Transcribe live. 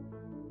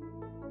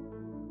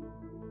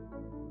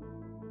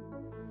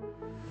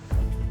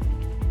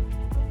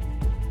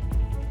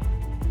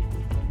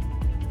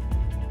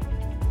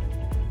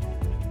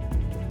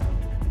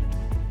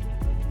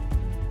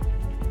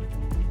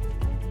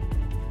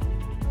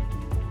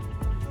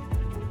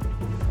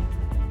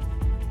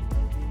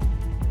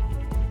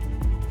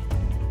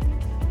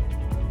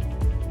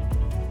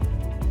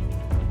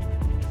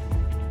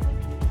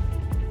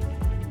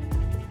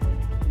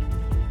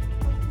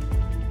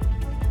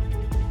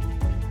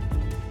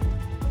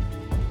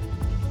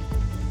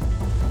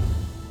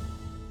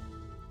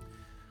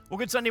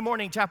Well, good Sunday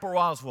morning, Chapel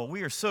Roswell.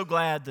 We are so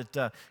glad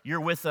that you're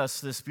with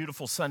us this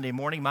beautiful Sunday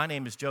morning. My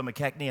name is Joe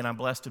McKechnie, and I'm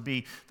blessed to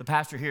be the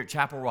pastor here at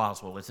Chapel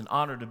Roswell. It's an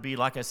honor to be,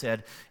 like I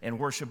said, and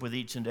worship with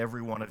each and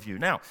every one of you.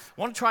 Now,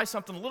 I want to try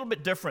something a little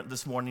bit different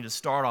this morning to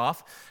start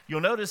off.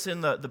 You'll notice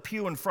in the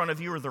pew in front of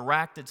you, or the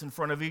rack that's in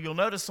front of you, you'll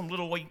notice some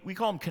little, we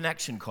call them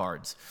connection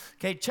cards.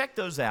 Okay, check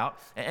those out.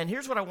 And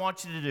here's what I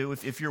want you to do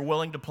if you're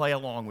willing to play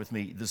along with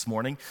me this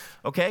morning.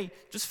 Okay,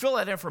 just fill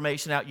that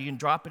information out. You can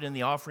drop it in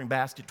the offering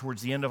basket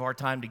towards the end of our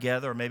time together,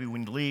 or maybe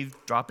when you leave,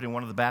 drop it in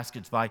one of the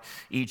baskets by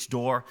each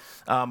door.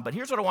 But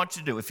here's what I want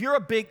you to do. If you're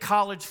a big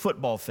college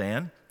football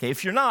fan, okay,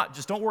 if you're not,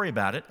 just don't worry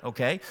about it,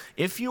 okay?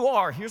 If you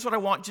are, here's what I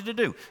want you to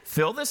do.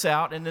 Fill this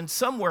out, and then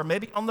somewhere,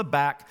 maybe on the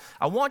back,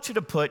 I want you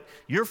to put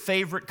your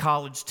favorite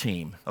college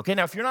team. Okay,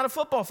 now if you're not a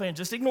football fan,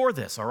 just ignore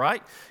this, all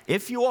right?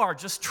 If you are,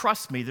 just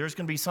trust me, there's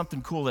going to be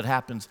something cool that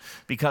happens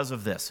because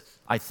of this,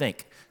 I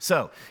think.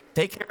 So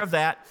take care of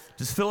that.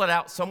 Just fill it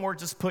out somewhere.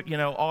 Just put,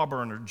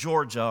 Auburn or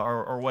Georgia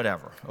or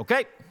whatever,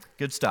 okay?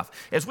 Good stuff.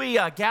 As we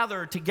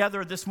gather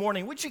together this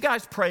morning, would you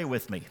guys pray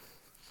with me?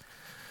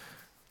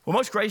 Well,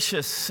 most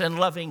gracious and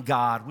loving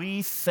God,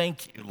 we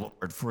thank you,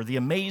 Lord, for the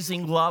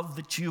amazing love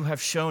that you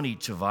have shown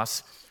each of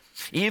us.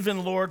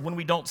 Even, Lord, when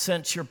we don't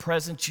sense your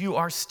presence, you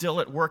are still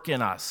at work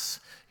in us.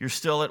 You're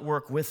still at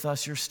work with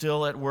us. You're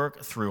still at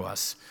work through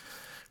us.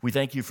 We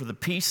thank you for the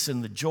peace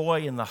and the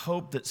joy and the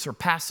hope that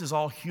surpasses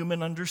all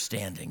human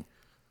understanding.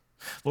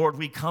 Lord,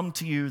 we come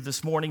to you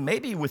this morning,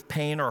 maybe with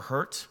pain or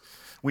hurt.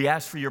 We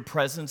ask for your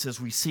presence as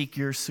we seek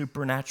your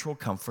supernatural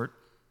comfort.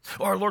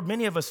 Or, Lord,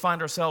 many of us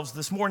find ourselves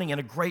this morning in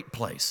a great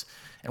place,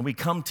 and we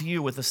come to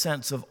you with a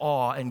sense of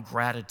awe and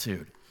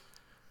gratitude.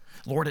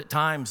 Lord, at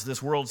times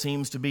this world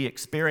seems to be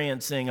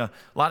experiencing a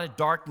lot of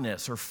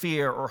darkness or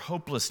fear or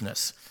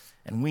hopelessness,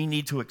 and we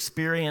need to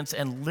experience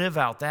and live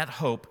out that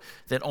hope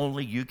that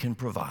only you can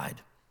provide.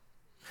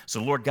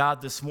 So, Lord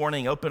God, this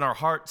morning, open our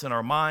hearts and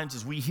our minds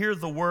as we hear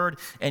the word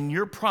and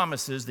your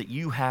promises that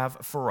you have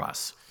for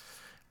us.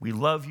 We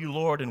love you,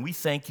 Lord, and we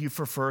thank you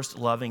for first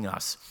loving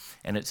us.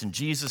 And it's in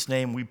Jesus'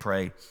 name we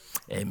pray,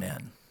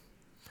 amen.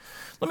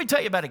 Let me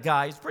tell you about a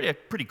guy. He's a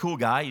pretty cool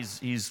guy.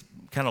 He's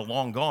kind of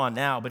long gone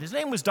now, but his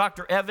name was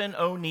Dr. Evan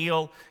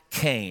O'Neill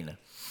Kane.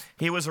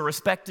 He was a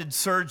respected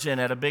surgeon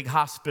at a big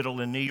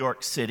hospital in New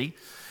York City.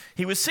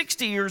 He was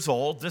 60 years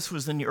old. This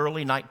was in the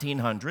early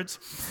 1900s.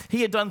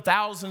 He had done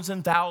thousands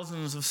and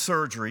thousands of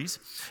surgeries,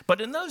 but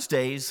in those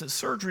days,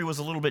 surgery was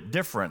a little bit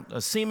different.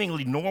 A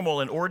seemingly normal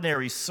and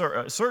ordinary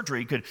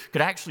surgery could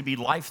actually be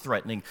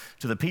life-threatening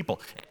to the people.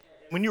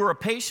 When you were a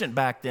patient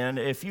back then,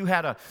 if you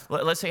had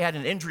let's say had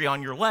an injury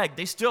on your leg,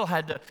 they still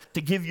had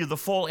to give you the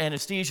full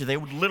anesthesia. They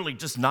would literally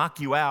just knock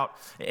you out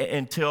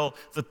until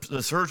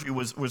the surgery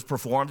was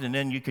performed, and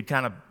then you could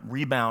kind of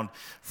rebound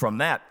from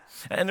that.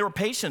 And there were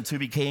patients who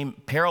became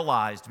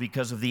paralyzed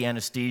because of the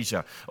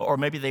anesthesia, or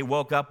maybe they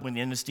woke up when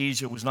the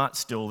anesthesia was not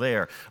still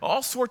there.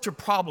 All sorts of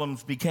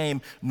problems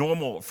became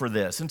normal for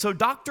this. And so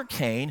Dr.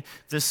 Kane,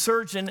 this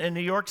surgeon in New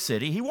York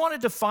City, he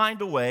wanted to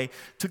find a way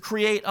to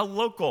create a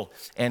local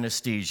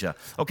anesthesia.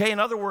 Okay, in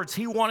other words,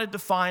 he wanted to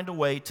find a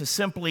way to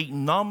simply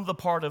numb the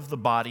part of the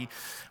body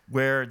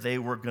where they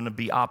were going to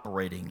be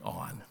operating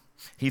on.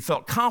 He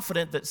felt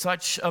confident that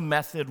such a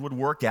method would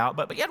work out,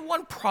 but he had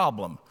one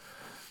problem.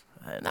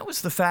 And that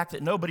was the fact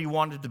that nobody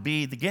wanted to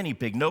be the guinea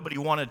pig. Nobody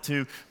wanted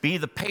to be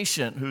the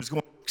patient who's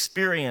going to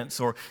experience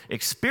or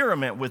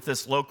experiment with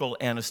this local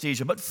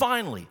anesthesia. But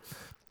finally,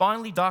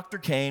 Dr.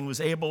 Kane was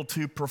able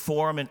to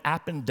perform an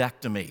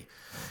appendectomy.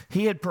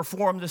 He had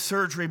performed the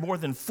surgery more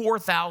than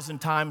 4,000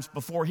 times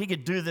before. He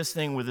could do this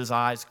thing with his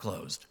eyes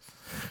closed.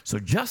 So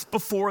just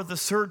before the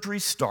surgery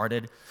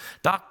started,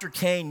 Dr.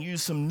 Kane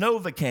used some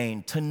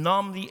Novocaine to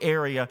numb the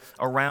area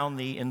around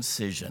the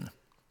incision.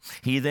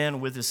 He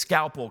then, with his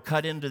scalpel,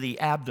 cut into the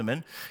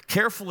abdomen,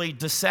 carefully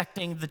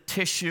dissecting the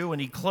tissue,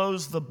 and he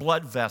closed the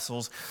blood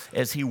vessels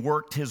as he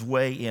worked his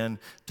way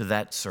into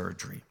that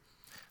surgery.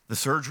 The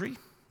surgery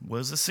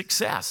was a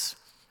success.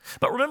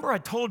 But remember, I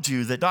told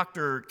you that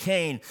Dr.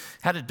 Kane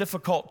had a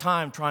difficult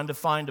time trying to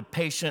find a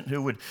patient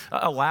who would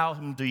allow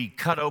him to be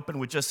cut open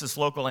with just this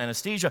local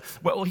anesthesia.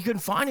 Well, he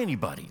couldn't find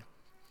anybody.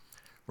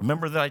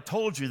 Remember that I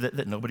told you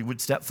that nobody would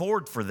step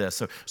forward for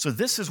this. So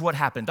this is what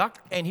happened.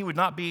 Dr. Kane, he would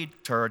not be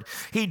deterred.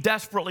 He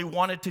desperately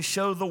wanted to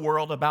show the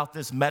world about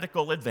this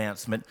medical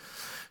advancement.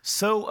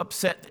 So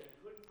upset that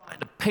he couldn't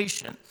find a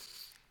patient,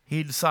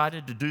 he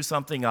decided to do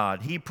something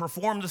odd. He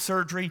performed the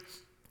surgery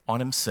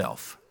on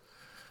himself.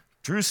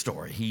 True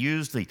story. He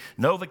used the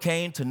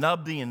Novocaine to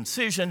numb the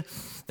incision.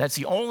 That's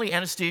the only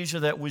anesthesia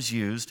that was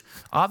used.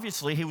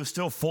 Obviously, he was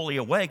still fully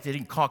awake. They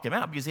didn't conk him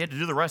out because he had to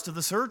do the rest of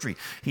the surgery.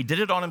 He did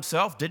it on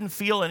himself, didn't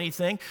feel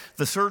anything.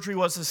 The surgery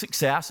was a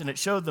success, and it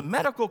showed the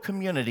medical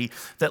community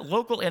that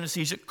local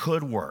anesthesia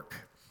could work.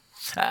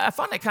 I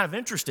find that kind of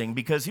interesting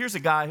because here's a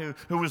guy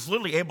who was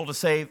literally able to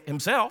save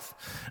himself.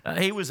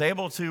 He was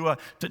able to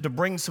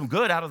bring some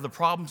good out of the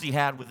problems he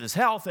had with his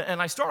health.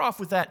 And I start off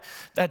with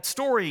that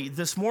story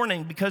this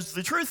morning because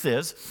the truth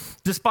is,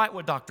 despite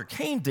what Dr.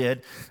 Kane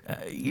did,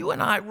 you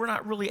and I, we're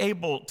not really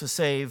able to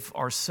save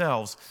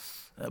ourselves.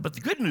 But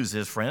the good news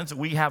is, friends, that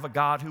we have a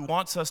God who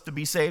wants us to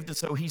be saved, and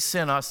so he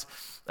sent us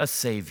a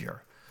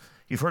Savior.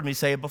 You've heard me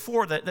say it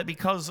before, that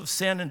because of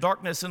sin and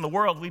darkness in the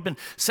world, we've been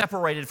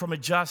separated from a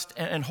just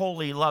and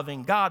holy,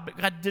 loving God. But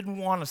God didn't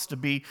want us to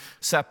be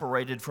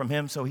separated from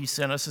him, so he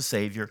sent us a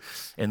Savior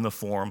in the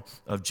form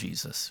of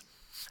Jesus.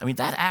 I mean,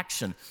 that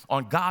action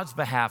on God's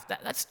behalf,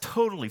 that's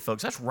totally,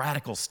 folks, that's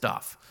radical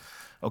stuff.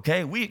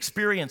 Okay, we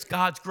experience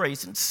God's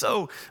grace in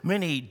so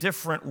many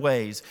different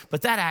ways,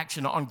 but that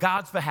action on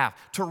God's behalf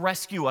to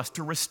rescue us,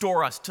 to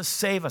restore us, to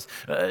save us,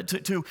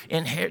 to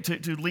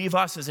leave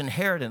us as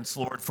inheritance,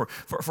 Lord,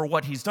 for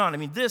what he's done. I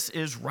mean, this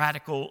is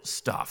radical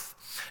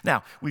stuff.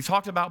 Now, we've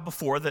talked about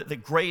before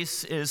that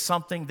grace is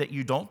something that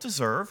you don't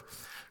deserve.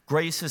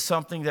 Grace is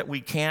something that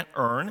we can't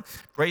earn.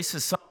 Grace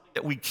is something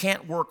that we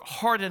can't work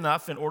hard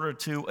enough in order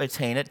to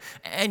attain it.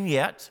 And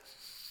yet,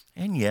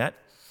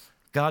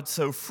 God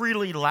so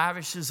freely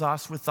lavishes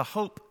us with the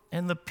hope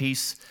and the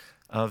peace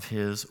of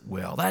his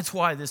will. That's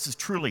why this is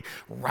truly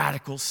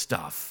radical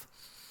stuff.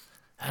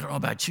 I don't know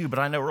about you, but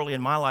I know early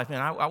in my life,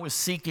 man, I was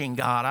seeking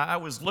God. I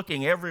was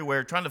looking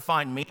everywhere, trying to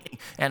find meaning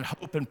and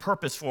hope and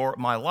purpose for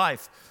my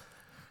life.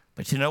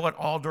 But you know what?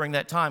 All during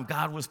that time,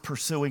 God was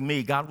pursuing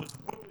me. God was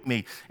wooing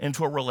me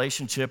into a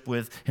relationship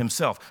with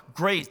himself.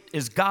 Grace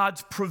is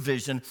God's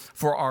provision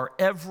for our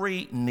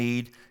every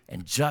need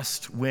and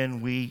just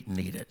when we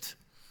need it.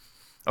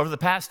 Over the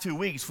past 2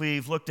 weeks,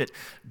 we've looked at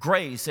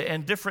grace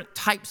and different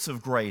types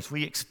of grace.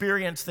 We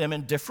experience them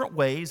in different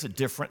ways at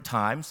different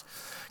times.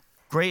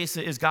 Grace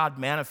is God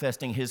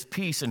manifesting his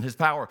peace and his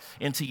power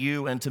into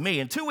you and to me.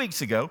 And 2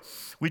 weeks ago,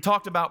 we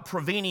talked about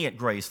prevenient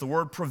grace. The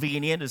word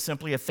prevenient is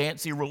simply a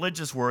fancy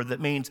religious word that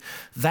means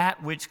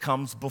that which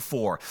comes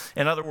before.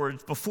 In other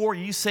words, before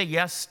you say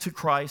yes to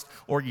Christ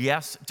or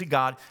yes to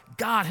God,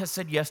 God has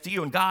said yes to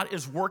you, and God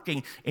is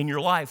working in your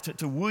life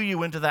to woo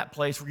you into that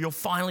place where you'll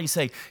finally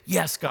say,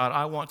 yes, God,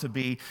 I want to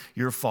be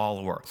your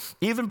follower.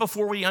 Even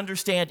before we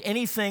understand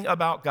anything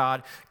about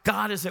God,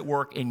 God is at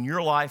work in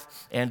your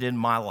life and in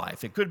my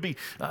life. It could be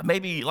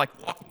maybe like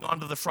walking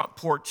onto the front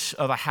porch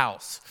of a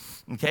house.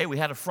 Okay, we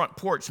had a front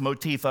porch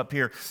motif up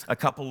here a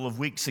couple of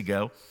weeks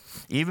ago.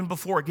 Even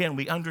before, again,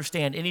 we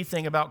understand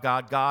anything about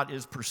God, God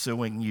is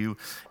pursuing you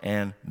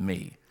and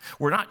me.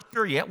 We're not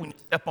sure yet when you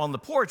step on the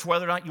porch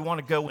whether or not you want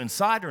to go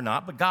inside or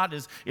not, but God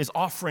is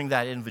offering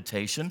that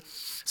invitation.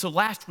 So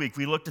last week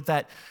we looked at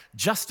that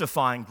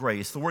justifying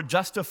grace. The word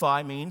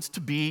justify means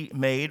to be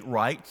made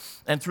right.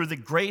 And through the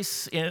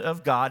grace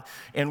of God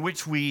in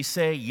which we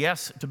say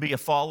yes to be a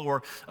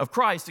follower of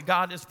Christ,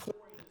 God is pouring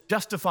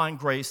justifying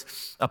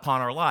grace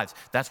upon our lives.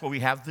 That's why we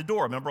have the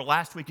door. Remember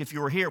last week, if you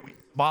were here, we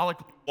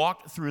symbolically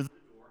walked through the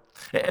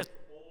door as an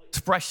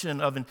expression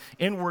of an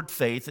inward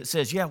faith that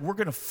says, yeah, we're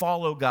going to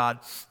follow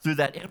God through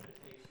that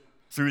invitation,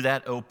 through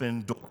that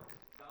open door.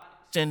 God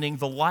extending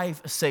the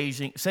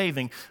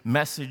life-saving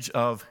message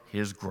of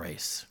his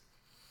grace.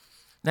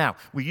 Now,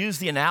 we use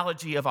the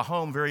analogy of a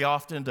home very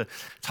often to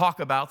talk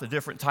about the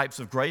different types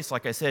of grace.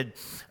 Like I said,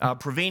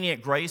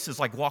 prevenient grace is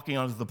like walking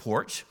onto the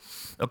porch,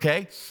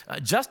 okay?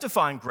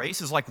 Justifying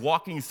grace is like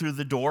walking through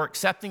the door,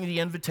 accepting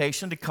the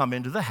invitation to come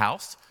into the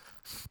house.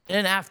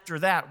 And after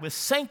that, with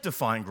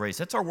sanctifying grace,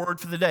 that's our word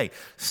for the day,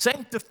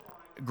 sanctifying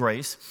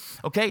grace,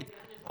 okay?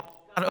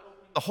 God opened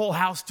the whole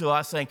house to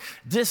us saying,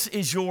 this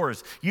is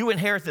yours. You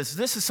inherit this.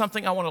 This is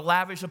something I want to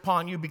lavish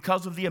upon you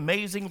because of the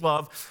amazing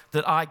love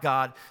that I,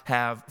 God,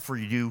 have for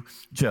you,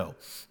 Joe.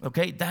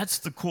 Okay, that's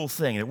the cool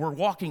thing. That we're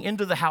walking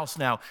into the house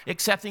now,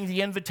 accepting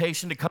the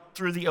invitation to come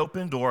through the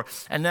open door,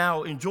 and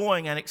now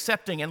enjoying and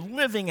accepting and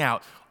living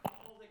out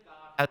all that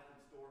God has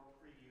in store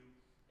for you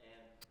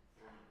and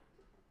for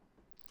me.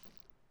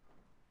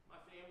 My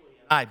family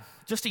and I,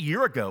 just a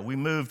year ago, we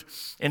moved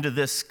into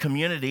this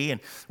community, and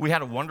we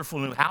had a wonderful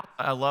new house.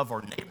 I love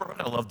our neighborhood.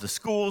 I love the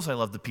schools. I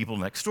love the people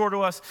next door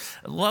to us.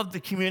 I love the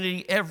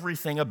community,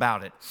 everything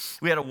about it.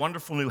 We had a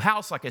wonderful new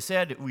house. Like I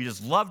said, we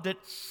just loved it.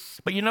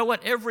 But you know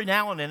what? Every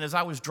now and then, as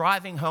I was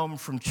driving home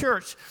from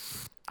church,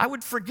 I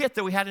would forget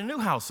that we had a new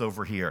house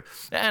over here.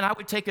 And I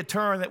would take a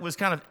turn that was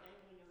kind of in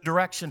the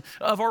direction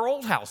of our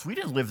old house. We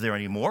didn't live there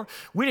anymore.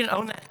 We didn't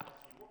own that house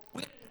anymore.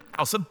 We had a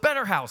house, a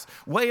better house,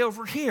 way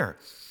over here.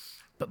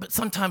 But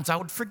sometimes I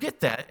would forget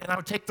that, and I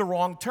would take the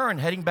wrong turn,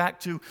 heading back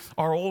to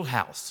our old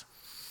house.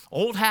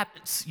 Old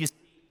habits, you see,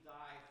 die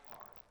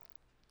hard.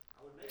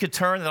 I would make a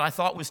turn that I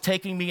thought was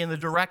taking me in the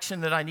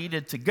direction that I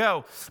needed to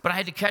go, but I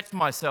had to catch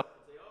myself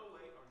and say, oh,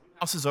 wait, our new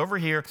house is over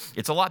here.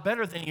 It's a lot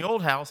better than the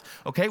old house.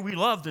 Okay, we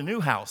love the new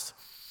house.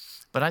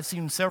 But I've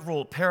seen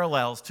several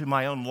parallels to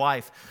my own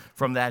life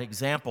from that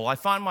example. I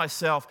find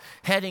myself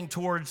heading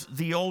towards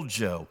the old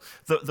Joe,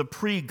 the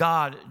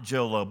pre-God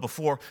Joe,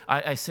 before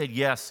I said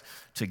yes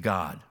to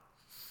God.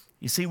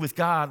 You see, with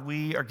God,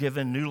 we are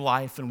given new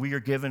life and we are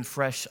given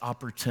fresh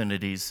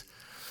opportunities.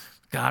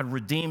 God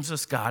redeems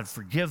us, God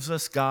forgives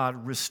us,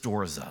 God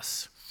restores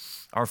us.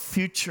 Our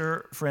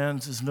future,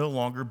 friends, is no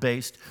longer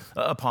based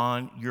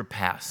upon your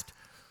past.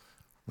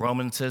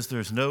 Romans says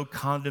there's no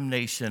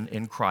condemnation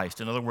in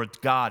Christ. In other words,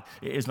 God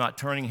is not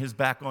turning his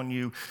back on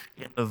you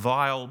in the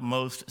vile,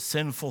 most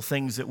sinful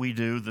things that we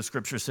do. The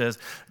scripture says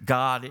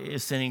God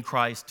is sending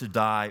Christ to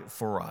die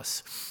for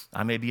us.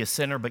 I may be a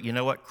sinner, but you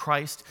know what?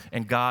 Christ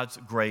and God's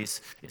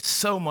grace is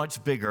so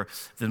much bigger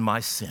than my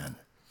sin.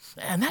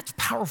 And that's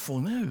powerful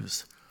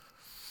news.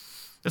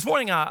 This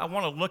morning, I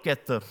want to look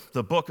at the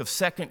book of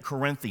 2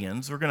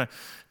 Corinthians. We're going to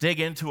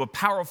dig into a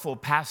powerful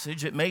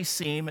passage. It may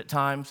seem at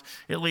times,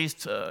 at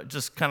least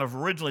just kind of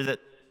originally, that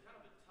it's kind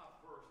of a tough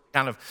verse to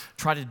kind of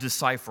try to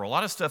decipher. A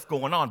lot of stuff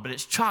going on, but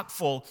it's chock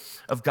full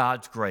of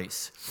God's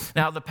grace.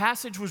 Now, the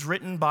passage was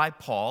written by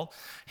Paul.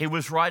 He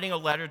was writing a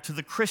letter to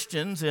the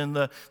Christians in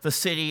the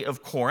city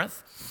of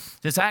Corinth.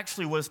 This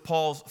actually was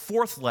Paul's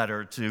fourth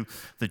letter to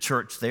the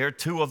church there.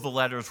 Two of the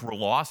letters were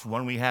lost.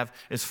 One we have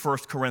is 1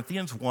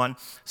 Corinthians, one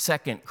 2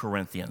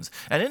 Corinthians.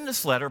 And in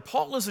this letter,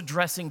 Paul is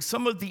addressing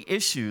some of the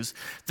issues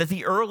that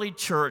the early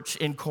church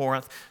in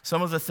Corinth,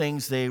 some of the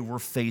things they were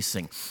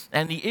facing.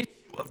 And the issue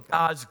of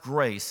God's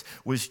grace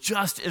was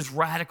just as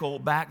radical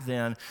back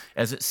then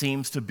as it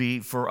seems to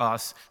be for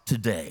us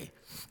today.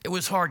 It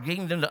was hard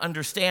getting them to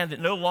understand that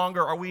no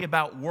longer are we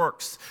about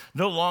works.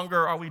 No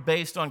longer are we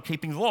based on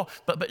keeping the law.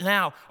 But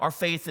now our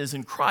faith is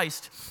in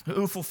Christ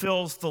who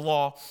fulfills the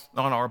law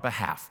on our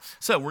behalf.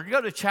 So we're going to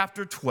go to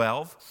chapter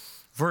 12,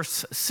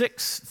 verse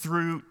 6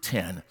 through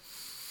 10.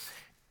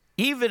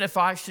 Even if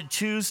I should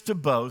choose to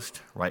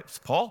boast,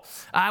 writes Paul,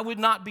 I would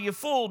not be a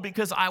fool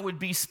because I would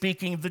be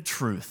speaking the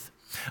truth.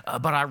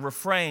 But I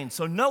refrain,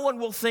 so no one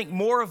will think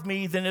more of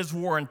me than is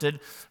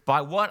warranted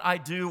by what I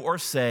do or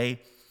say,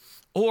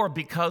 or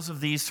because of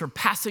these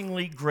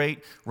surpassingly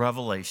great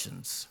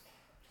revelations.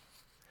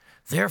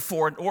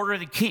 Therefore, in order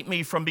to keep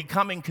me from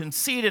becoming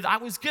conceited, I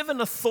was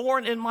given a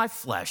thorn in my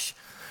flesh,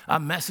 a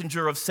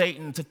messenger of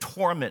Satan to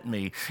torment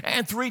me.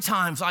 And 3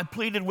 times I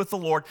pleaded with the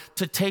Lord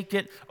to take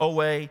it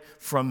away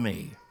from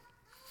me.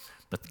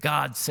 But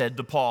God said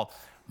to Paul,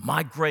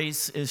 my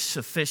grace is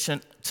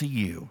sufficient to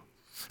you,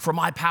 for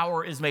my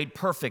power is made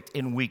perfect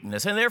in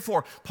weakness. And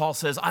therefore, Paul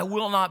says, I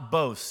will not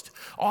boast,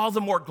 all the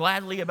more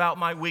gladly about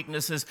my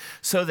weaknesses,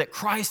 so that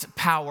Christ's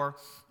power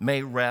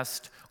may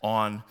rest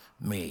on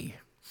me.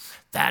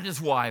 That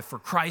is why, for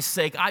Christ's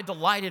sake, I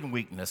delight in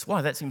weakness.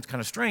 Wow, that seems kind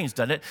of strange,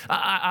 doesn't it?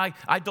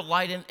 I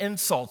delight in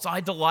insults.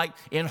 I delight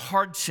in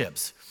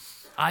hardships.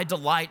 I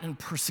delight in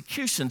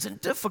persecutions and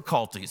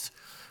difficulties.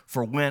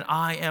 For when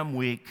I am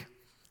weak,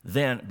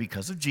 then,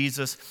 because of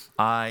Jesus,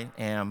 I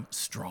am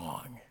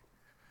strong.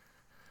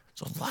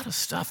 There's a lot of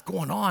stuff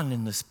going on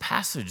in this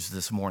passage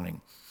this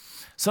morning.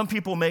 Some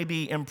people may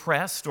be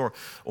impressed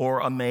or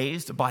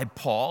amazed by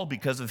Paul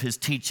because of his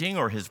teaching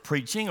or his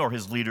preaching or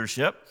his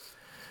leadership.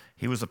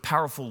 He was a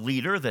powerful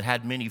leader that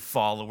had many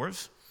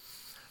followers.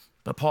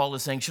 But Paul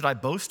is saying, should I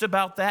boast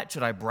about that?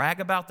 Should I brag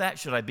about that?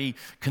 Should I be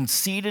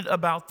conceited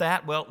about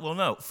that? Well,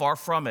 no, far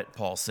from it,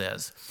 Paul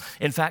says.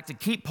 In fact, to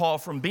keep Paul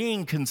from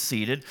being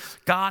conceited,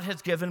 God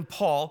has given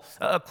Paul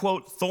a,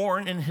 quote,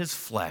 thorn in his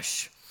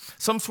flesh.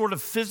 Some sort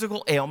of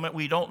physical ailment,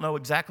 we don't know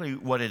exactly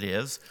what it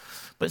is,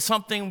 but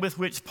something with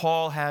which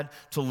Paul had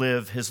to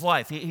live his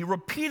life. He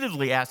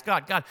repeatedly asked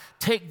God,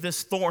 take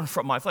this thorn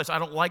from my flesh. I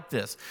don't like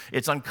this.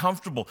 It's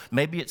uncomfortable.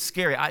 Maybe it's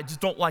scary. I just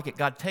don't like it.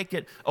 God, take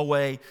it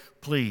away,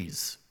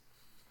 please.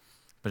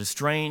 But as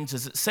strange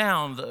as it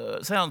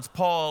sounds,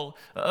 Paul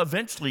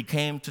eventually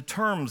came to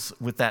terms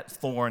with that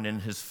thorn in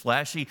his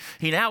flesh.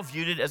 He now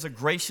viewed it as a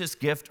gracious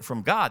gift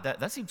from God.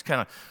 That seems kind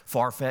of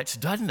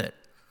far-fetched, doesn't it?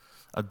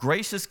 A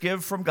gracious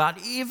gift from God,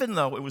 even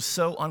though it was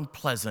so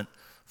unpleasant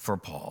for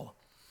Paul.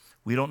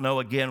 We don't know,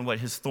 again, what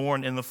his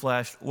thorn in the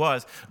flesh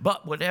was,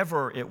 but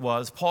whatever it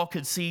was, Paul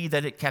could see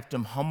that it kept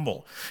him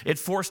humble. It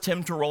forced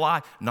him to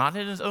rely not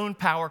on his own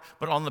power,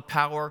 but on the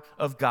power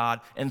of God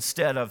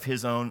instead of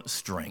his own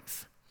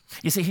strength.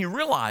 You see, he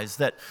realized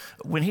that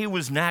when he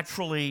was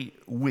naturally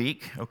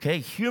weak,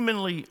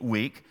 humanly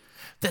weak,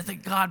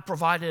 that God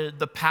provided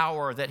the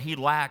power that he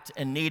lacked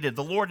and needed.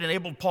 The Lord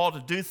enabled Paul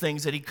to do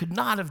things that he could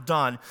not have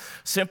done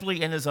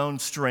simply in his own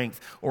strength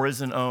or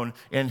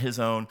in his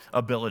own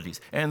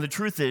abilities. And the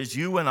truth is,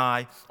 you and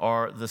I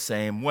are the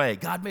same way.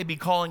 God may be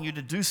calling you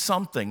to do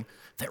something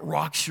that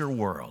rocks your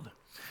world,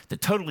 that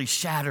totally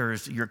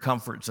shatters your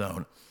comfort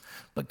zone.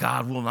 But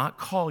God will not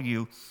call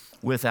you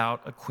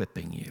without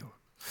equipping you.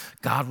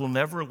 God will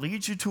never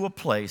lead you to a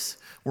place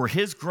where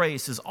his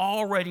grace is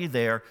already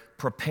there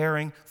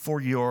preparing for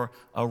your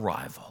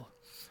arrival.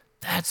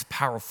 That's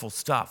powerful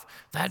stuff.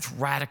 That's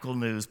radical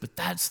news, but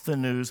that's the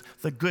news,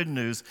 the good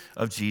news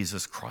of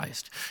Jesus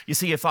Christ. You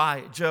see, if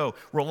I, Joe,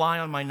 rely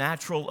on my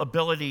natural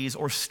abilities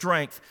or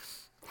strength,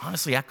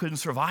 honestly, I couldn't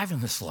survive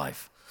in this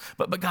life.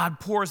 But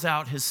God pours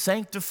out his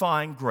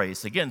sanctifying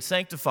grace. Again,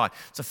 sanctify,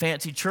 it's a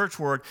fancy church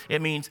word.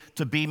 It means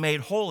to be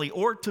made holy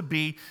or to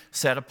be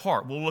set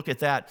apart. We'll look at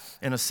that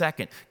in a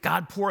second.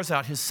 God pours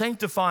out his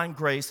sanctifying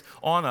grace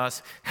on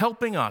us,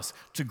 helping us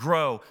to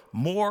grow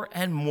more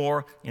and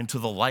more into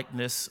the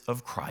likeness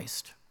of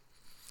Christ.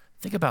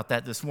 Think about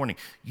that this morning.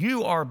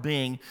 You are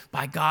being,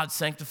 by God's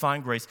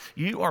sanctifying grace,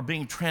 you are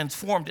being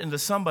transformed into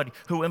somebody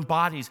who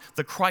embodies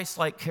the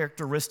Christ-like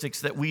characteristics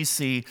that we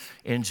see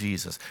in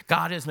Jesus.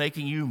 God is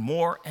making you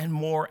more and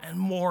more and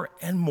more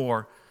and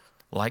more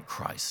like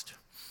Christ.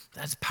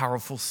 That's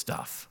powerful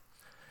stuff.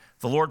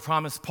 The Lord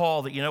promised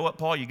Paul that, you know what,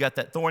 Paul, you got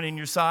that thorn in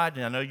your side,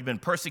 and I know you've been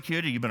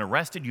persecuted, you've been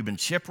arrested, you've been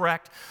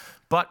shipwrecked,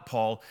 but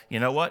Paul, you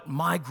know what?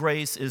 My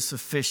grace is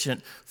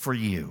sufficient for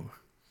you.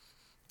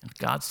 And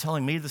God's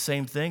telling me the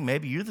same thing.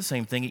 Maybe you the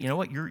same thing. You know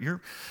what?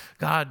 Your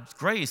God's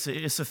grace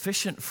is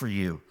sufficient for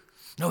you.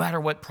 No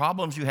matter what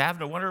problems you have,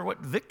 no matter what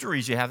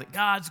victories you have, that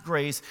God's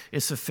grace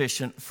is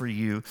sufficient for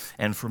you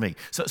and for me.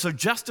 So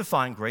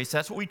justifying grace,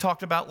 that's what we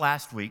talked about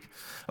last week.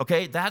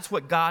 Okay, that's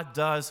what God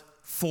does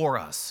for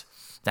us.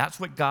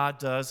 That's what God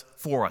does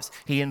for us.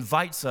 He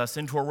invites us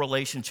into a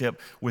relationship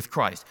with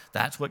Christ.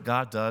 That's what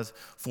God does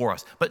for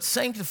us. But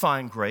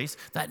sanctifying grace,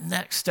 that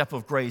next step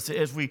of grace,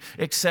 as we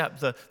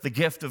accept the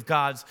gift of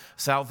God's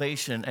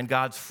salvation and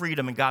God's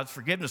freedom and God's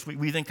forgiveness,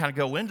 we then kind of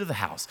go into the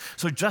house.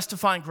 So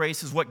justifying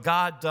grace is what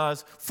God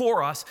does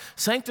for us.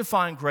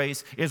 Sanctifying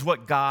grace is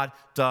what God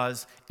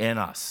does in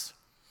us.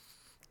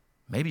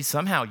 Maybe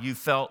somehow you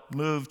felt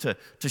moved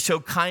to show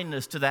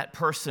kindness to that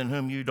person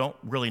whom you don't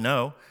really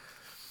know.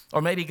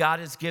 Or maybe God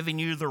is giving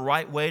you the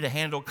right way to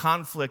handle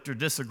conflict or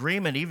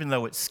disagreement, even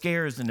though it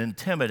scares and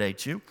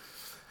intimidates you.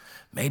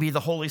 Maybe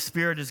the Holy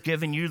Spirit is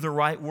giving you the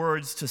right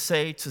words to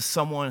say to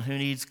someone who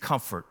needs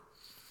comfort.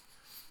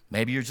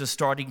 Maybe you're just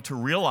starting to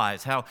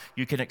realize how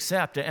you can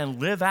accept and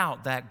live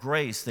out that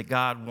grace that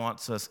God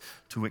wants us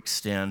to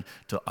extend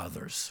to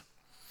others.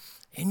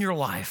 In your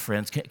life,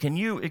 friends, can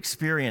you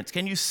experience,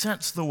 can you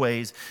sense the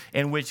ways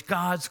in which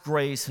God's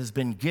grace has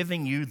been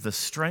giving you the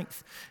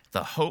strength,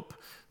 the hope,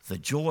 the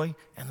joy,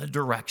 and the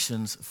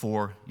directions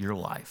for your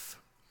life?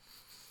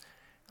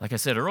 Like I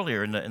said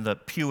earlier, in the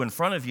pew in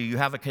front of you, you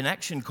have a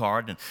connection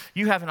card, and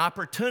you have an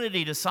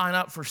opportunity to sign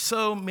up for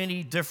so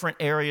many different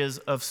areas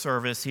of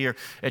service here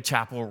at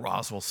Chapel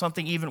Roswell.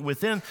 Something even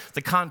within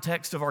the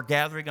context of our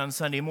gathering on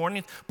Sunday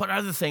mornings, but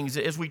other things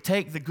as we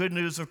take the good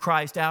news of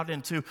Christ out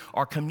into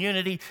our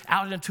community,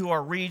 out into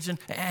our region,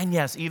 and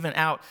yes, even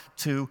out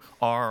to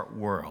our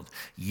world.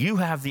 You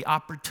have the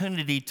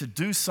opportunity to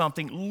do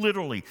something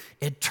literally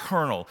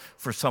eternal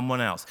for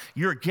someone else.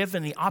 You're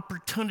given the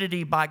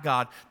opportunity by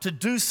God to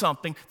do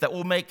something that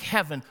will make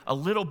heaven a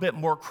little bit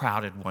more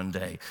crowded one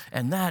day.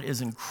 And that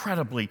is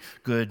incredibly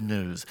good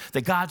news.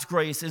 That God's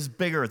grace is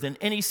bigger than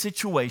any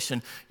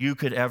situation you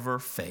could ever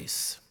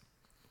face.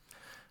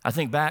 I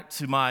think back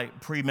to my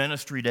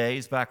pre-ministry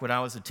days, back when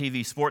I was a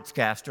TV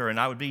sportscaster, and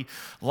I would be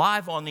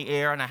live on the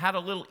air, and I had a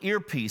little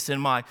earpiece in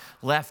my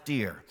left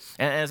ear.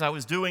 And as I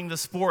was doing the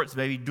sports,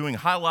 maybe doing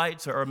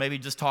highlights or maybe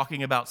just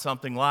talking about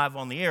something live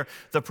on the air,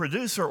 the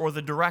producer or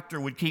the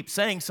director would keep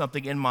saying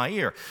something in my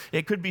ear.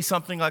 It could be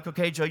something like,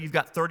 okay, Joe, you've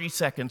got 30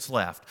 seconds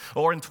left.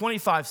 Or in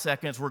 25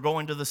 seconds, we're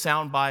going to the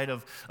soundbite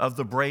of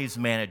the Braves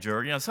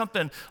manager,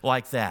 something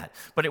like that.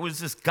 But it was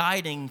this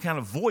guiding kind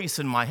of voice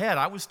in my head.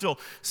 I was still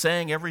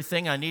saying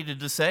everything I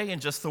needed to say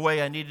and just the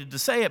way I needed to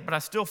say it, but I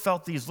still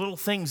felt these little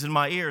things in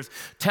my ears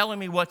telling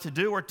me what to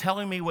do or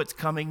telling me what's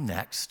coming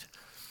next.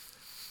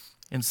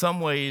 In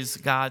some ways,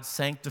 God's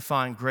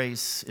sanctifying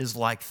grace is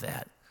like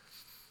that.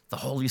 The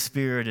Holy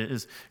Spirit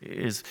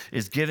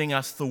is giving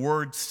us the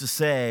words to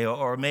say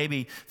or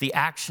maybe the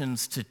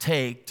actions to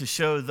take to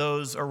show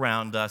those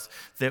around us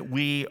that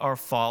we are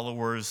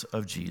followers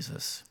of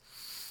Jesus.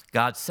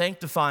 God's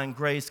sanctifying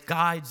grace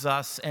guides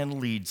us and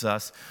leads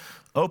us,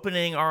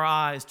 opening our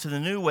eyes to the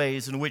new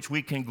ways in which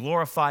we can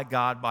glorify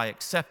God by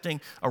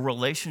accepting a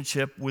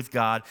relationship with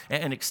God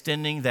and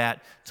extending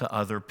that to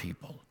other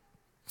people.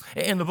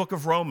 In the book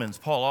of Romans,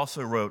 Paul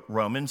also wrote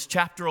Romans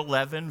chapter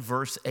 11,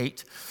 verse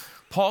 8.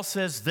 Paul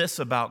says this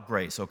about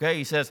grace, okay?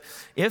 He says,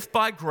 if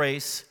by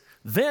grace,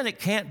 then it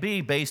can't be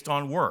based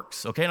on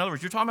works, okay? In other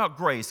words, you're talking about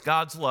grace,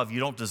 God's love.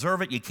 You don't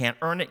deserve it, you can't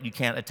earn it, you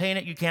can't attain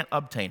it, you can't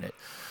obtain it.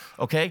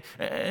 Okay,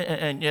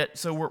 and yet,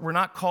 so we're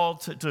not called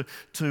to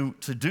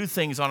do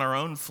things on our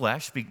own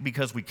flesh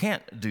because we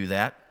can't do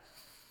that.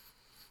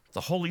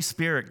 The Holy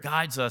Spirit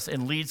guides us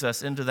and leads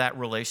us into that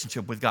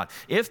relationship with God.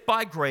 If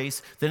by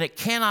grace, then it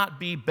cannot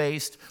be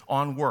based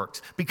on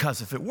works,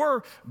 because if it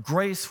were,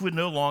 grace would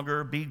no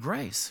longer be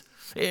grace.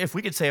 If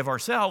we could save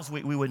ourselves,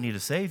 we wouldn't need a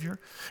Savior.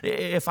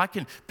 If I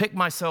can pick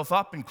myself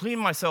up and clean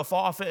myself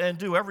off and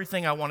do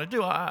everything I want to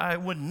do, I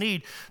wouldn't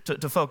need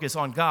to focus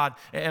on God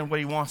and what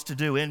He wants to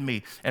do in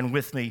me and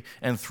with me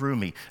and through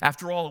me.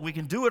 After all, if we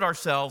can do it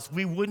ourselves,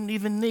 we wouldn't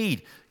even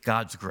need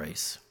God's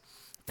grace.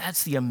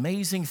 That's the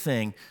amazing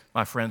thing,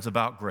 my friends,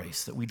 about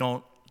grace, that we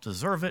don't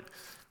deserve it,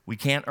 we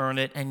can't earn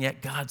it, and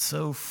yet God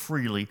so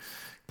freely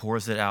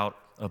pours it out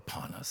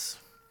upon us.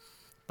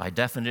 By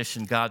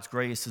definition, God's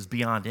grace is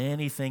beyond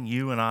anything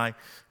you and I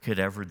could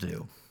ever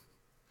do.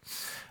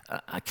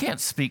 I can't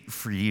speak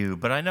for you,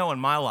 but I know in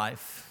my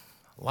life,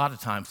 a lot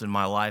of times in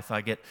my life,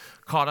 I get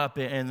caught up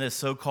in this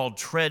so-called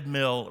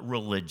treadmill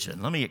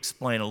religion. Let me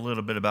explain a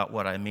little bit about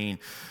what I mean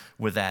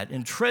with that.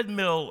 In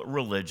treadmill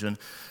religion,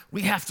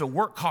 we have to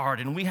work hard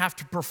and we have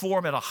to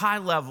perform at a high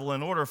level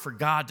in order for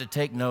God to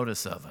take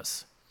notice of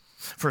us.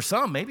 For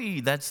some, maybe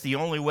that's the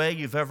only way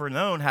you've ever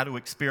known how to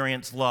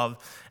experience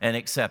love and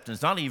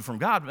acceptance, not even from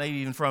God, maybe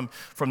even from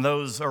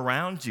those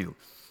around you.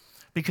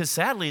 Because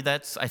sadly,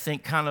 that's, I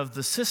think, kind of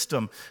the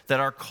system that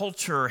our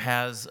culture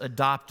has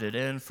adopted.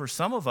 And for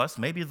some of us,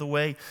 maybe the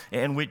way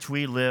in which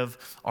we live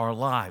our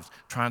lives,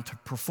 trying to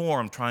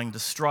perform, trying to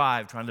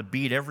strive, trying to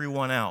beat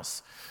everyone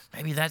else.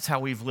 Maybe that's how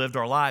we've lived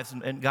our lives.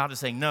 And God is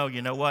saying, no,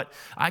 you know what?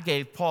 I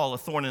gave Paul a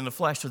thorn in the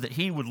flesh so that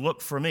he would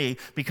look for me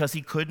because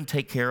he couldn't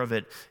take care of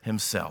it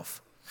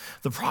himself.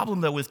 The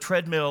problem, though, with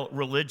treadmill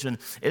religion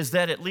is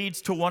that it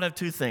leads to one of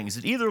two things.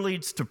 It either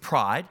leads to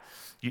pride.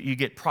 You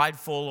get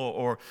prideful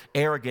or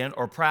arrogant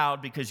or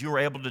proud because you were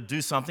able to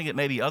do something that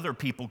maybe other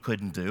people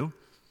couldn't do.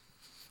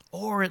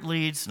 Or it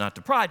leads, not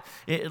to pride,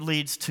 it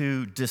leads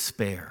to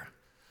despair.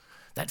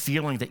 That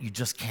feeling that you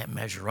just can't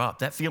measure up,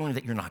 that feeling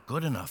that you're not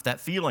good enough,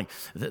 that feeling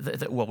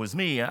that well, with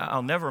me,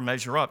 I'll never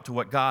measure up to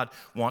what God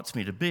wants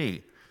me to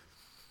be.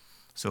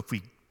 So if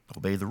we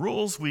obey the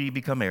rules, we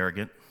become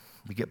arrogant,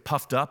 we get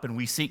puffed up, and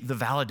we seek the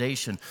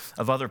validation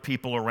of other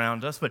people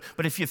around us. But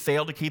if you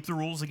fail to keep the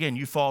rules, again,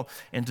 you fall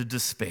into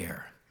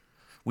despair.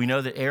 We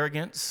know that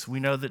arrogance, we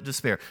know that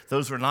despair,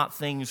 those are not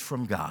things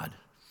from God.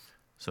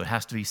 So it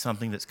has to be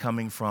something that's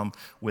coming from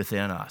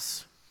within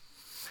us.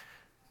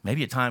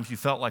 Maybe at times you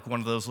felt like one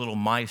of those little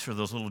mice or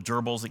those little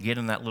gerbils that get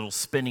in that little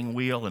spinning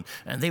wheel,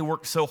 and they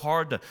work so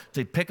hard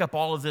to pick up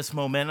all of this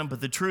momentum,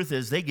 but the truth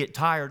is they get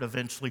tired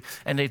eventually,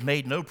 and they've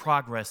made no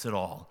progress at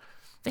all.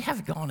 They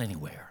haven't gone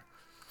anywhere.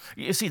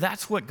 You see,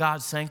 that's what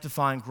God's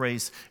sanctifying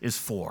grace is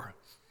for.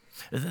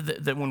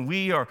 That when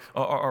we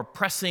are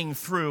pressing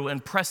through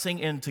and pressing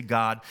into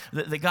God,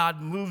 that God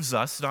moves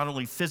us, not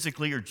only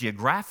physically or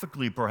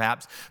geographically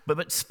perhaps,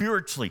 but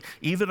spiritually,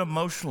 even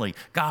emotionally.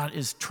 God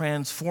is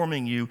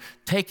transforming you,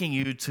 taking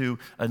you to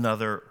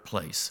another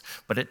place.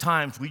 But at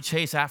times we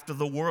chase after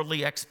the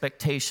worldly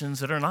expectations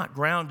that are not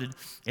grounded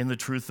in the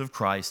truth of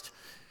Christ.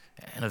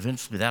 And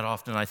eventually that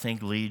often, I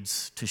think,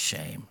 leads to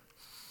shame.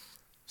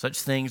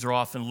 Such things are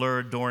often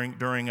lured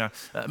during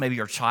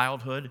maybe our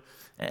childhood,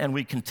 and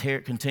we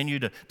continue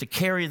to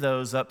carry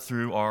those up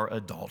through our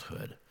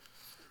adulthood.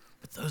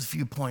 But those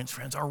viewpoints,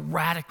 friends, are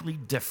radically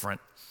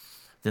different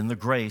than the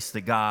grace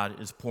that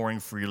God is pouring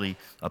freely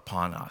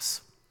upon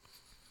us.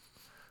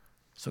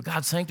 So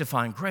God's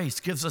sanctifying grace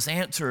gives us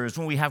answers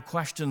when we have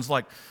questions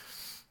like,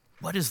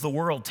 what is the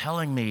world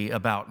telling me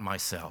about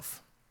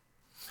myself?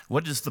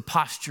 What is the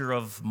posture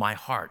of my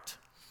heart?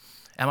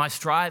 Am I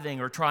striving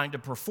or trying to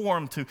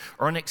perform to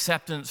earn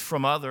acceptance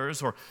from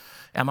others, or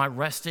am I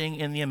resting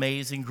in the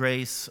amazing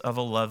grace of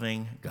a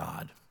loving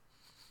God?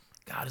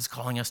 God is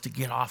calling us to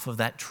get off of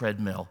that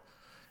treadmill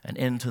and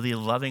into the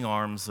loving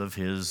arms of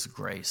His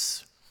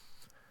grace.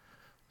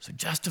 So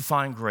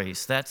justifying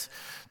grace, that's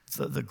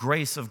the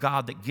grace of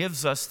God that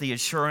gives us the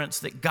assurance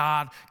that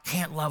God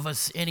can't love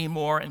us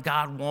anymore and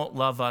God won't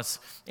love us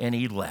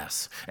any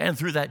less. And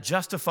through that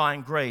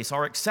justifying grace,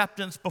 our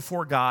acceptance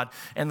before God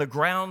and the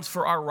grounds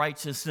for our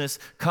righteousness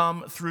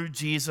come through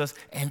Jesus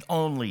and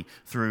only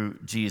through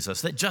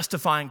Jesus. That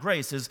justifying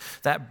grace is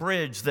that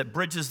bridge that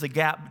bridges the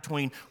gap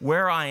between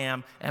where I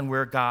am and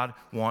where God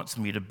wants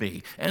me to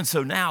be. And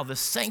so now the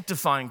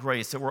sanctifying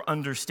grace that we're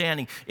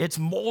understanding, it's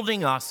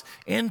molding us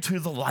into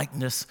the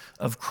likeness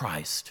of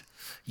Christ.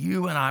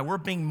 You and I, we're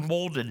being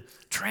molded,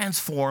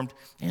 transformed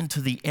into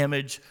the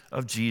image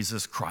of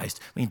Jesus Christ.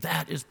 I mean,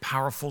 that is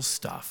powerful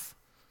stuff.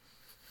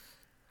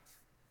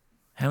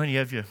 How many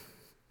of you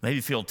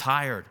maybe feel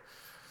tired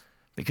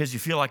because you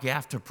feel like you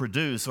have to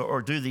produce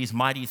or do these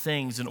mighty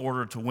things in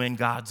order to win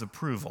God's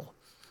approval?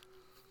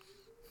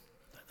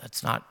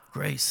 That's not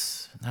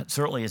grace. That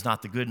certainly is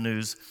not the good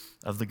news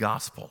of the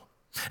gospel.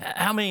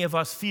 How many of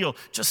us feel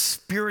just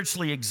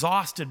spiritually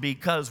exhausted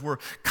because we're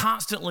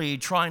constantly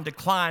trying to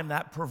climb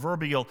that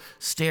proverbial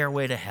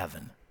stairway to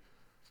heaven?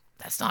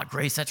 That's not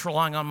grace. That's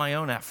relying on my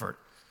own effort.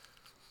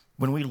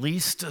 When we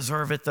least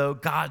deserve it, though,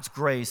 God's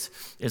grace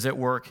is at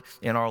work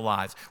in our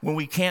lives. When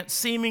we can't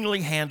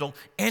seemingly handle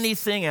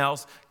anything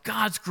else,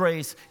 God's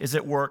grace is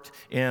at work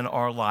in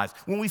our lives.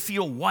 When we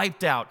feel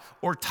wiped out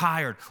or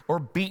tired or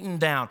beaten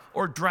down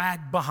or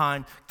dragged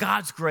behind,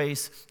 God's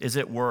grace is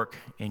at work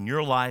in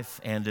your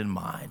life and in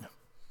mine.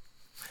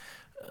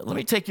 Let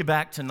me take you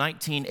back to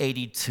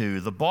 1982,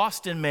 the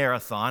Boston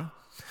Marathon.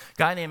 A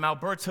guy named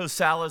Alberto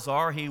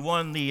Salazar, he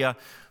won the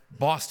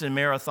Boston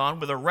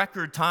Marathon with a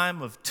record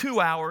time of 2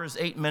 hours,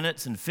 8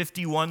 minutes, and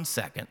 51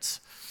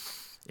 seconds.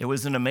 It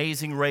was an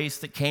amazing race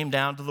that came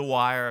down to the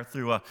wire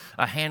through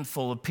a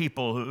handful of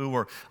people who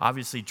were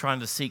obviously trying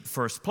to seek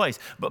first place.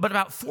 But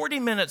about 40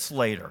 minutes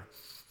later,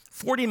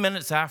 40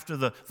 minutes after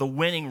the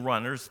winning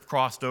runners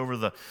crossed over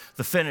the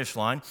finish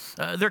line,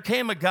 there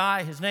came a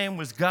guy, his name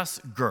was Gus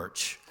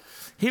Gerch.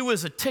 He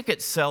was a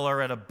ticket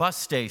seller at a bus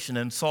station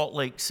in Salt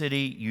Lake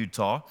City,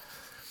 Utah.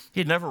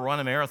 He'd never run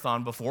a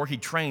marathon before. He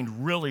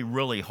trained really,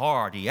 really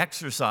hard. He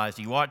exercised.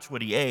 He watched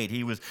what he ate.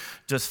 He was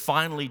just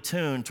finely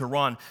tuned to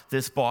run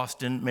this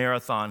Boston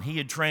Marathon. He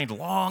had trained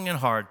long and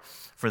hard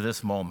for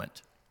this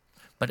moment.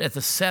 But at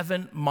the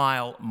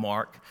 7-mile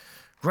mark,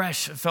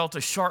 Gresh felt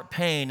a sharp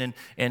pain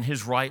in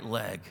his right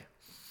leg.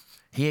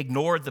 He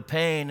ignored the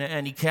pain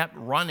and he kept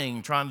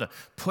running, trying to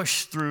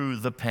push through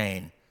the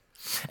pain.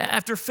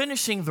 After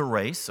finishing the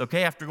race,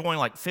 after going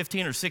like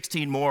 15 or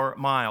 16 more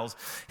miles,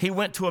 he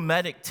went to a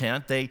medic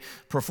tent. They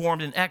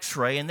performed an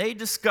x-ray, and they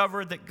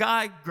discovered that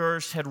Guy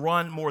Gersh had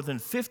run more than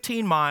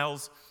 15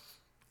 miles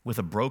with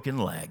a broken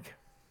leg.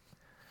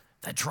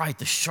 That's right,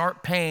 the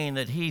sharp pain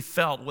that he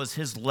felt was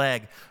his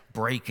leg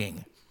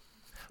breaking.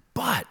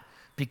 But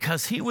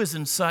because he was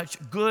in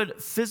such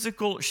good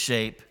physical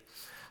shape,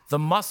 the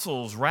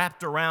muscles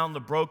wrapped around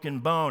the broken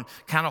bone,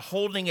 kind of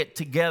holding it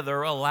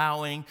together,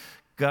 allowing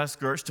Gus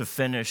Gersh to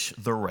finish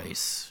the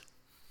race.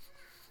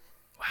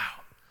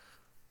 Wow.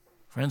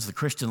 Friends, the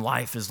Christian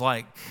life is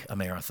like a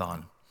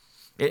marathon.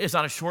 It's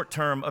not a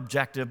short-term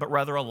objective, but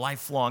rather a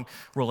lifelong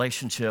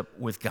relationship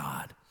with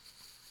God.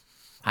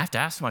 I have to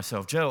ask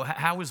myself, Joe,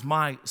 how is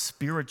my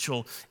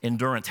spiritual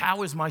endurance?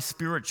 How is my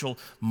spiritual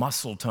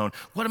muscle tone?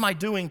 What am I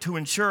doing to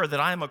ensure that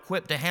I am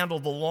equipped to handle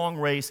the long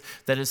race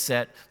that is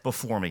set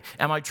before me?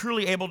 Am I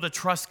truly able to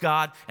trust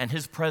God and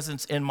His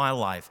presence in my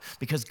life?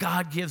 Because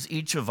God gives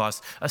each of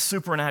us a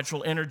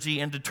supernatural energy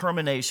and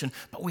determination,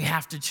 but we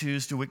have to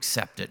choose to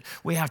accept it.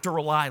 We have to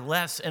rely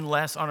less and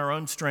less on our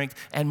own strength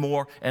and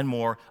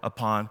more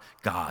upon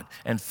God.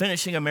 And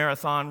finishing a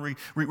marathon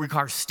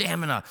requires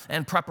stamina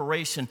and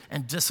preparation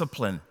and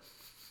discipline.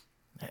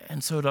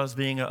 And so does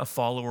being a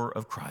follower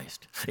of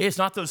Christ. It's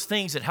not those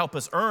things that help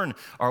us earn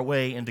our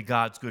way into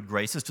God's good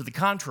graces. To the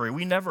contrary,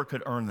 we never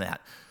could earn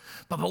that.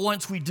 But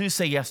once we do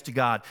say yes to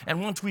God,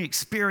 and once we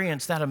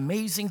experience that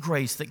amazing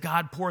grace that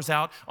God pours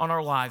out on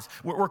our lives,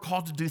 we're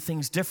called to do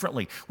things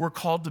differently. We're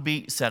called to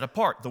be set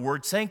apart. The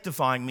word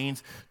sanctifying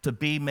means to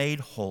be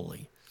made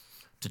holy,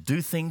 to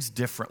do things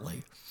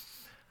differently.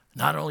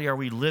 Not only are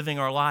we living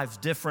our lives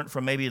different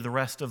from maybe the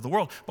rest of the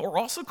world, but we're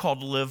also called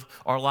to live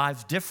our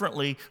lives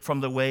differently from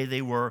the way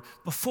they were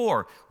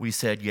before we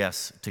said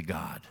yes to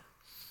God.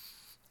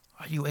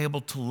 Are you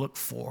able to look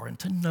for and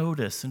to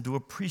notice and to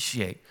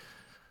appreciate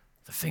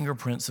the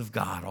fingerprints of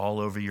God all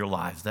over your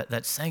lives,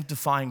 that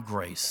sanctifying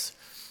grace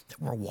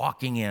that we're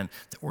walking in,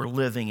 that we're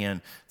living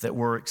in, that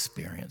we're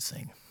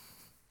experiencing?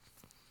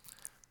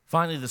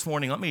 Finally, this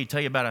morning, let me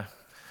tell you about a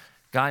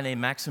guy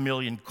named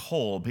Maximilian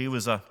Kolbe. He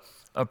was a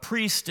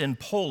priest in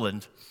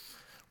Poland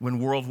when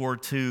World War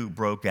II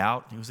broke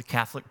out. He was a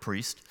Catholic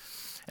priest.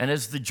 And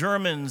as the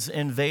Germans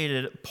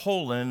invaded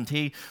Poland,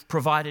 he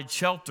provided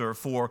shelter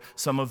for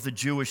some of the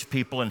Jewish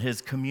people in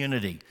his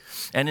community.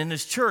 And in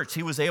his church,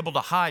 he was able to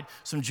hide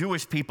some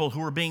Jewish people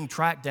who were being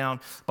tracked down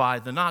by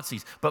the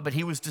Nazis. But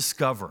he was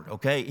discovered,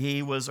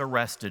 He was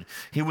arrested.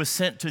 He was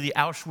sent to the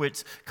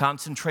Auschwitz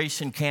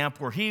concentration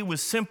camp, where he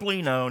was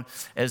simply known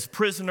as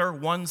Prisoner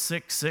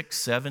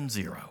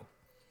 16670.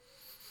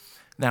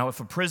 Now,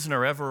 if a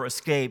prisoner ever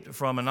escaped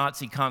from a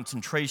Nazi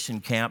concentration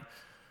camp,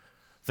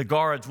 the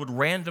guards would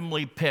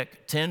randomly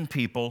pick 10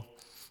 people,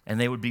 and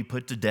they would be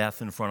put to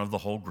death in front of the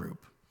whole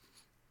group.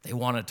 They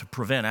wanted to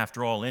prevent,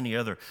 after all, any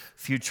other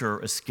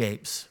future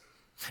escapes.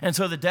 And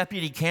so the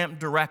deputy camp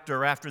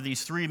director, after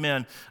these 3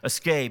 men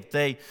escaped,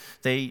 they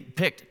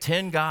picked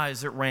 10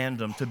 guys at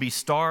random to be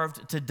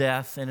starved to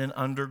death in an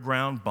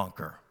underground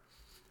bunker.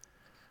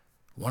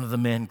 One of the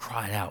men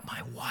cried out,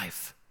 my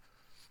wife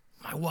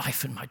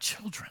and my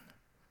children."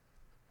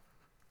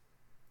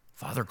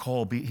 Father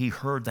Kolbe, he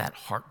heard that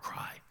heart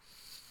cry,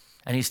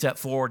 and he stepped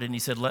forward and he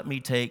said, "Let me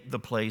take the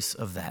place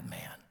of that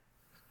man."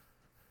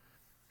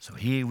 So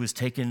he was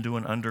taken to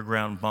an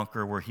underground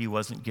bunker where he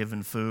wasn't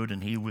given food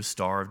and he was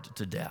starved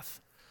to death.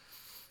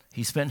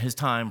 He spent his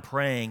time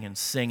praying and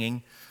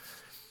singing.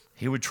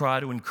 He would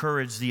try to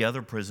encourage the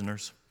other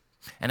prisoners.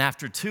 And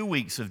after 2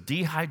 weeks of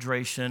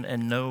dehydration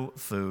and no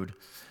food,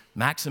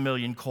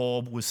 Maximilian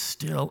Kolbe was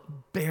still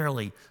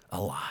barely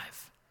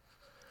alive.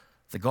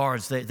 The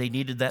guards, they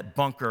needed that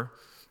bunker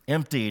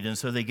emptied, and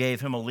so they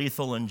gave him a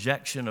lethal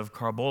injection of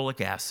carbolic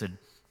acid,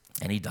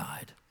 and he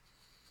died.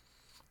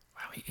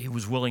 Wow, he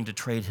was willing to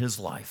trade his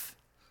life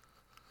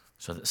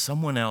so that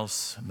someone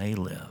else may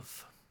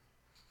live.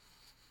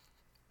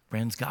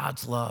 Friends,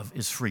 God's love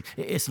is free.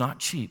 It's not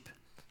cheap.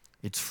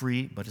 It's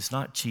free, but it's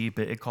not cheap.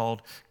 It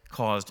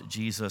caused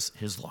Jesus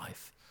his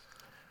life.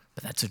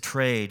 But that's a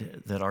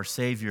trade that our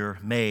Savior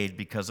made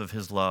because of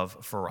his love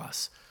for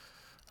us.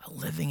 A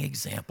living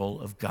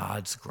example of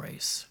God's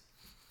grace.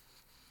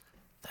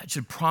 That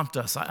should prompt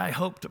us, I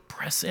hope, to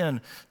press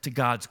in to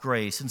God's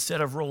grace. Instead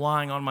of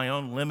relying on my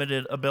own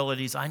limited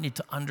abilities, I need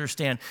to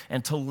understand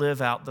and to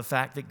live out the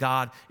fact that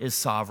God is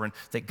sovereign,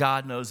 that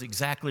God knows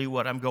exactly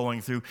what I'm going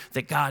through,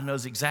 that God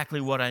knows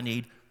exactly what I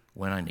need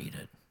when I need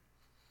it.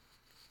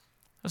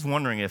 I was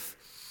wondering if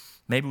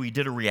Maybe we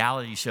did a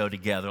reality show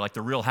together, like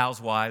the Real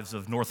Housewives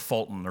of North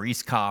Fulton or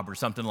East Cobb or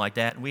something like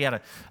that. And we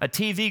had a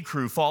TV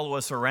crew follow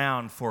us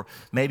around for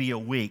maybe a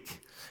week.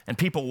 And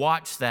people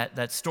watched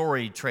that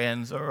story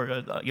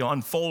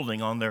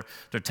unfolding on their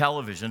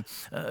television.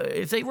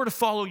 If they were to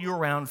follow you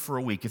around for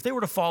a week, if they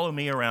were to follow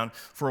me around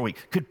for a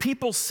week, could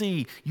people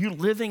see you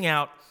living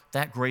out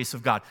that grace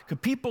of God?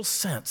 Could people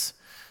sense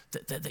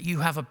that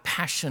you have a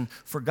passion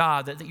for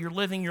God, that you're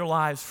living your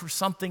lives for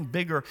something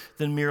bigger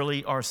than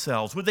merely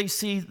ourselves? Would they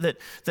see that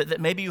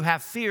maybe you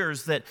have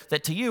fears that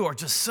to you are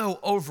just so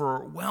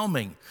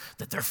overwhelming,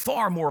 that they're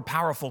far more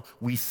powerful,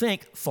 we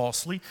think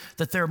falsely,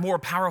 that they're more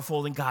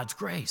powerful than God's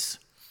grace?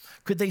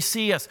 Could they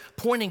see us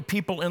pointing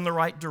people in the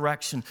right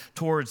direction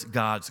towards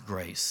God's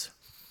grace?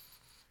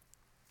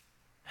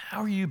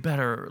 How are you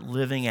better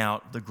living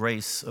out the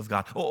grace of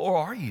God? Or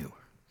are you?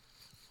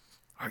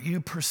 Are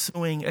you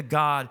pursuing a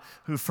God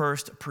who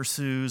first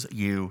pursues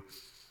you?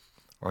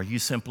 Or are you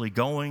simply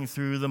going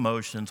through the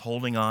motions,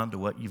 holding on to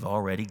what you've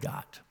already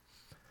got?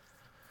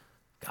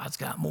 God's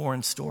got more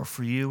in store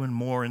for you and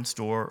more in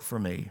store for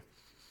me.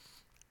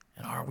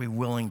 And are we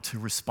willing to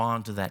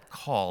respond to that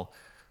call,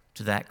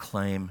 to that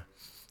claim,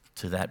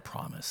 to that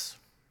promise?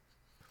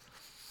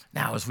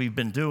 Now, as we've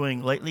been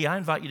doing lately, I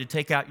invite you to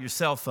take out your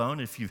cell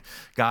phone if you've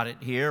got it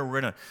here.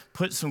 We're going to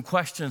put some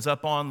questions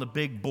up on the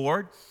big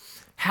board.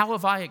 How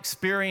have I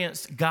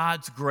experienced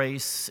God's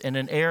grace in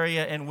an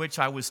area in which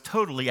I was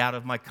totally out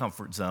of my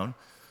comfort zone?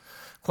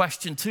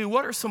 Question 2,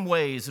 what are some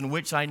ways in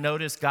which I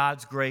notice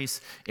God's grace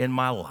in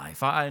my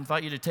life? I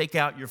invite you to take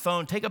out your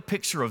phone, take a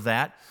picture of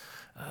that,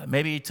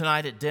 maybe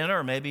tonight at dinner,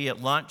 or maybe at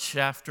lunch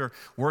after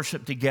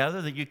worship together,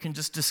 that you can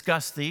just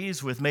discuss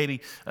these with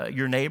maybe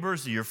your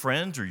neighbors or your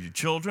friends or your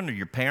children or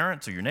your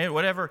parents or your neighbor,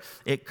 whatever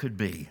it could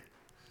be.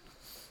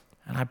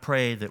 And I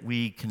pray that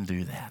we can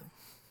do that.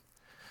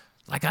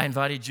 Like I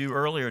invited you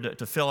earlier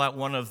to fill out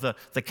one of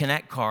the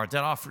Connect cards.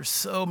 That offers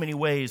so many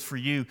ways for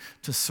you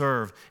to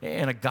serve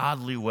in a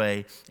godly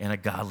way and a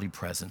godly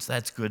presence.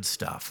 That's good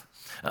stuff.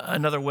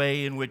 Another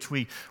way in which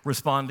we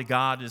respond to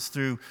God is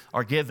through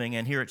our giving.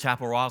 And here at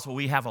Chapel Roswell,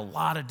 we have a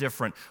lot of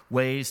different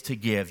ways to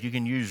give. You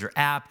can use your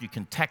app, you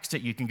can text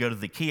it, you can go to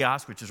the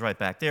kiosk, which is right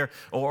back there,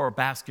 or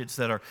baskets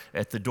that are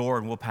at the door,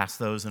 and we'll pass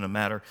those in a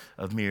matter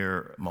of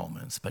mere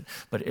moments. But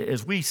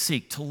as we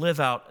seek to live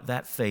out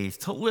that faith,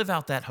 to live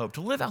out that hope,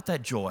 to live out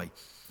that joy,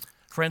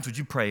 friends, would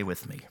you pray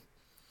with me?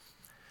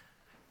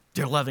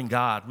 Dear loving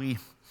God, we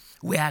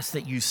ask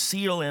that you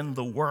seal in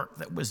the work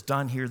that was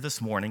done here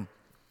this morning.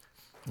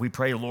 We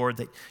pray, Lord,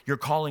 that your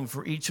calling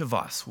for each of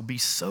us will be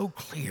so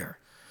clear,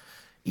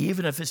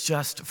 even if it's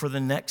just for the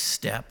next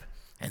step,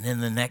 and then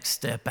the next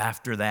step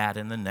after that,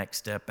 and the next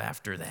step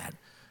after that.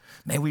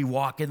 May we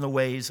walk in the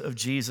ways of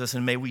Jesus,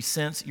 and may we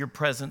sense your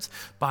presence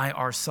by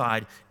our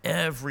side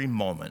every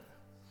moment.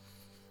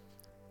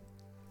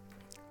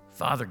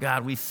 Father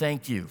God, we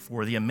thank you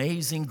for the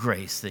amazing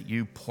grace that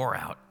you pour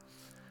out.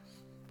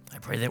 I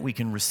pray that we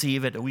can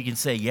receive it, that we can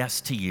say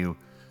yes to you,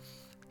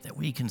 that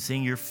we can see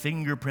your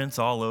fingerprints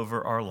all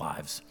over our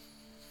lives.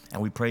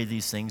 And we pray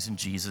these things in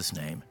Jesus'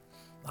 name.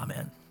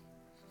 Amen.